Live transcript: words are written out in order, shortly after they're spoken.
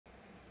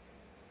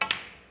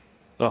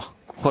Oh,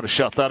 what a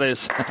shot that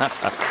is. And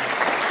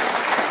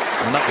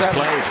that was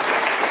played.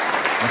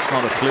 That's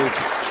not a fluke.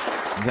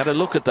 You had a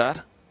look at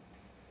that.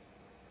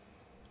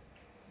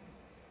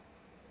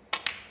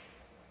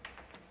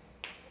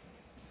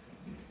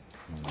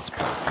 That's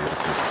played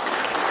beautifully.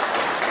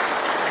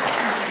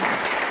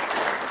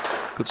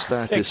 Good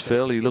start this,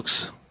 Phil. He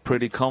looks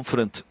pretty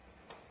confident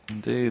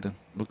indeed. And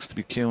looks to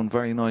be cueing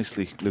very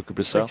nicely, Luca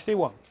Brecel.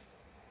 61.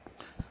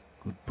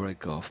 Good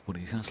break off, but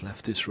he has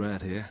left this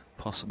red here.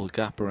 Possible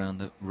gap around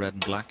the red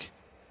and black.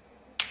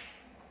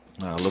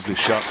 Oh, lovely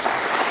shot.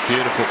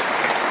 Beautiful.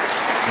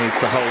 Needs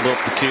to hold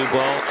up the cue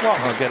ball.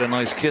 I'll get a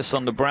nice kiss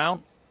on the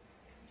brown.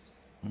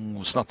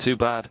 It's not too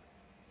bad.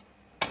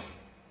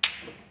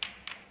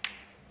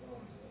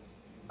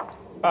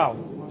 Wow.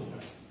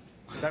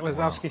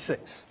 Lisowski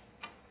 6.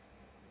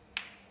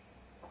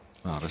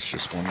 Oh, that's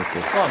just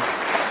wonderful.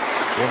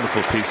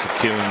 Wonderful piece of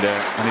cueing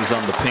there, and he's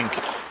on the pink.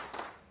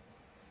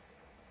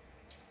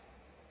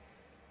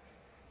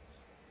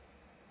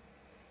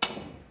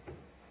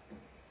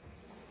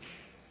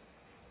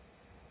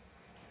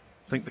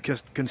 I think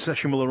the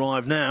concession will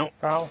arrive now.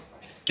 Foul.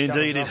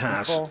 Indeed it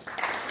has.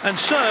 And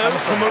so,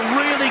 from a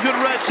really good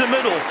red to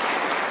middle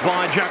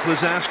by Jack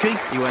Lisowski,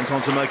 he went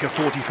on to make a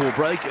 44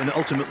 break, and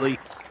ultimately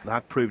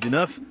that proved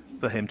enough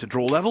for him to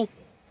draw level.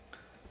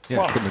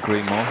 Yeah, couldn't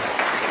agree more.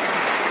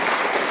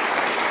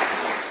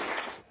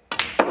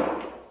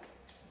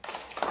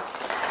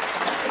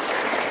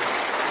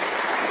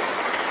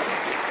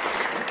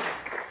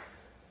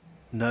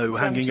 No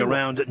hanging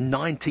around at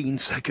 19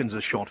 seconds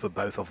a shot for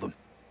both of them.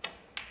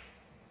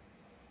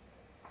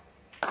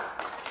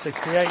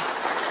 68.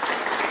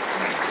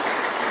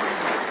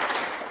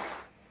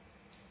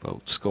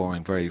 Both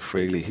scoring very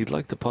freely. He'd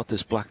like to pot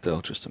this black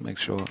though, just to make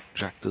sure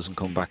Jack doesn't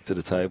come back to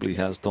the table. He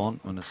has done,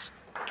 and it's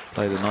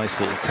played a nice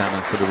little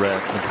cannon for the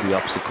red into the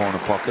opposite corner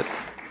pocket.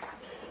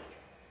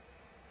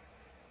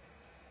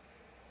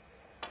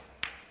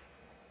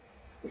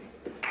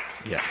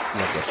 Yeah,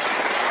 lovely.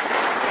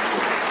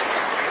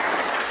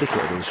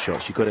 Secret of those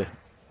shots, you've got to,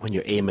 when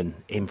you're aiming,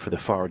 aim for the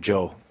far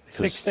jaw.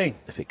 16.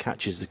 If it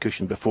catches the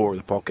cushion before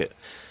the pocket,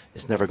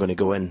 it's never going to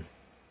go in.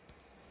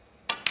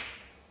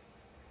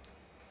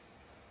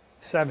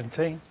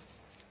 17.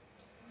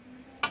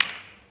 29.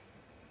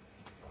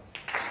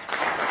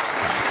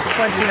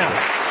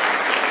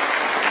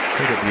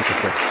 Played it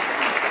beautifully.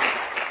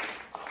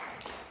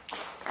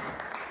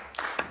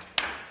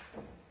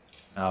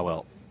 Ah,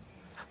 well,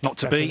 not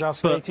to be,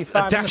 but 85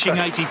 a dashing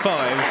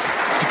 85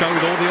 to go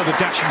with all the other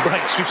dashing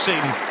breaks we've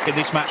seen in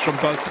this match from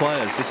both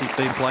players. This is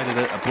being played at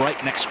a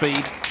breakneck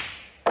speed.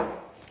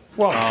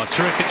 Oh,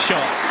 terrific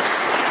shot.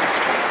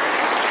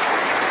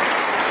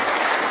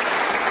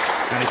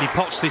 And if he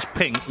pots this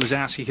pink,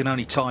 Lisowski can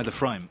only tie the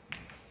frame.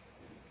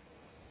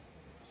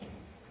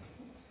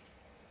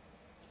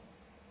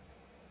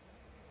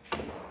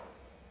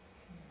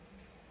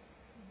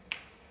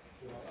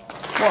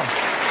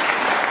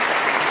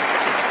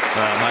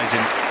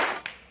 Amazing.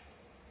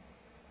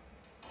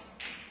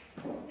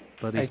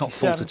 But he's not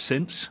faltered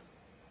since.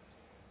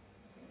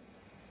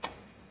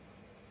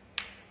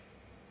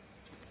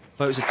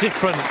 Well, it was a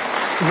different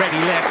ready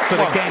left, but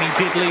again he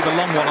did leave a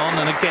long one on,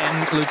 and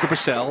again Luca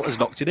Brecel has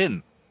knocked it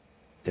in.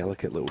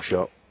 Delicate little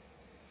shot.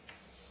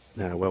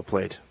 No, well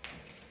played.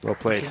 Well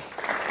played.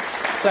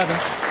 7.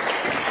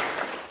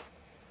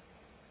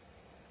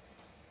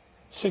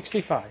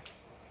 65.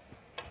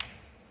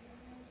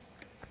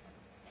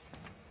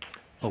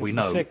 Well, we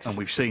know, and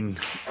we've seen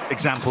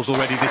examples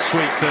already this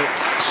week,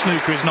 that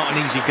snooker is not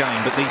an easy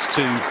game, but these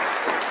two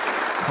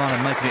kind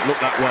of making it look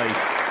that way.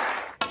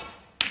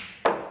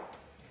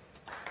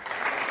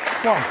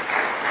 1.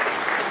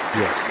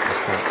 Yeah, the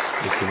stats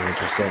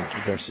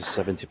 89% versus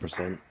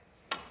 70%.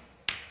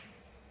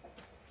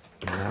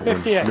 And that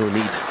 58. one, no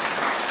need to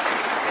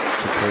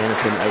play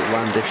anything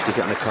outlandish to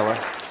get in the colour.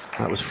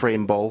 That was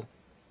frame ball,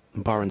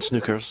 barring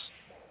snookers.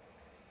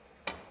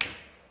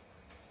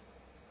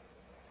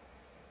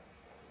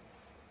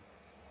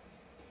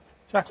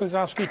 Jack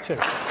Lisowski 2.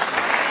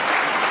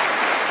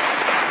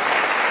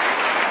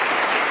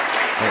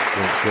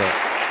 Excellent shot.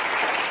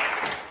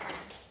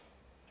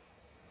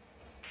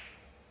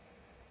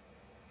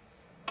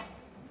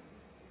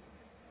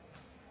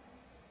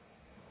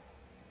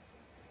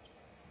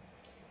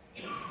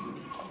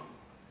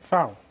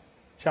 Foul.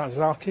 Jack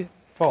Lisowski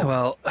 4.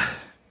 Well,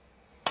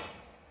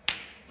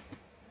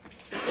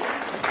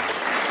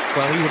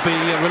 he would be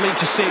relieved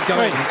to see it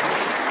go in.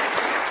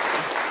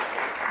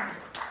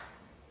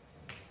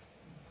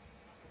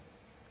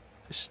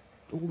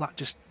 All that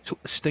just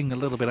took the sting a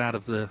little bit out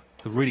of the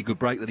really good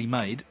break that he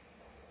made.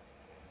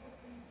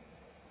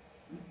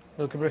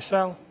 Luca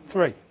Brecel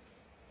 3.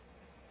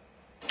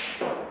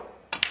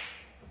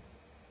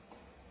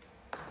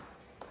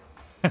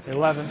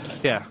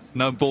 $11. Yeah,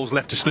 no balls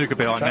left to snooker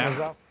behind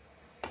now.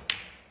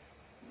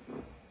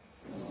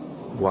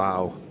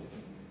 Wow.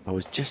 I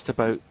was just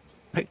about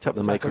picked up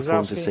the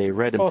microphone to say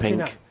red and 49.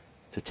 pink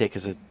to take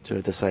us to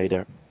a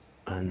decider,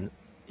 and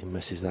he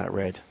misses that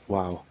red.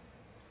 Wow.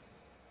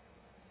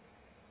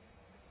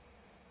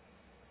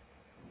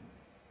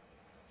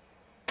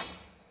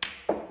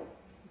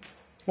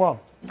 1.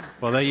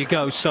 Well, there you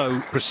go. So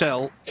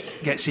Brecel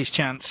gets his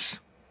chance.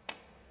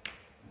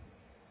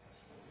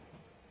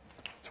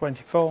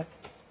 24.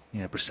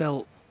 Yeah,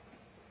 Brecel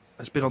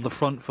has been on the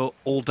front foot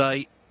all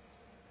day.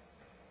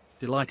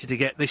 Delighted to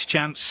get this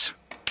chance.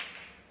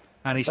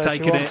 And he's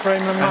taken it.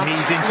 And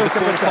he's into the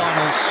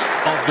quarterfinals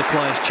of the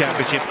Players'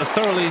 Championship. A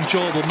thoroughly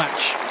enjoyable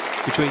match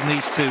between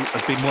these two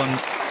has been won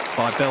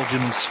by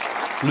Belgium's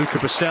Luca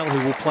Brecel,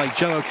 who will play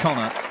Joe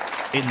O'Connor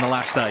in the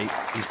last 8.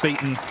 He's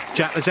beaten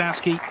Jack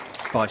Lisowski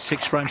by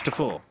 6 frames to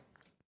 4.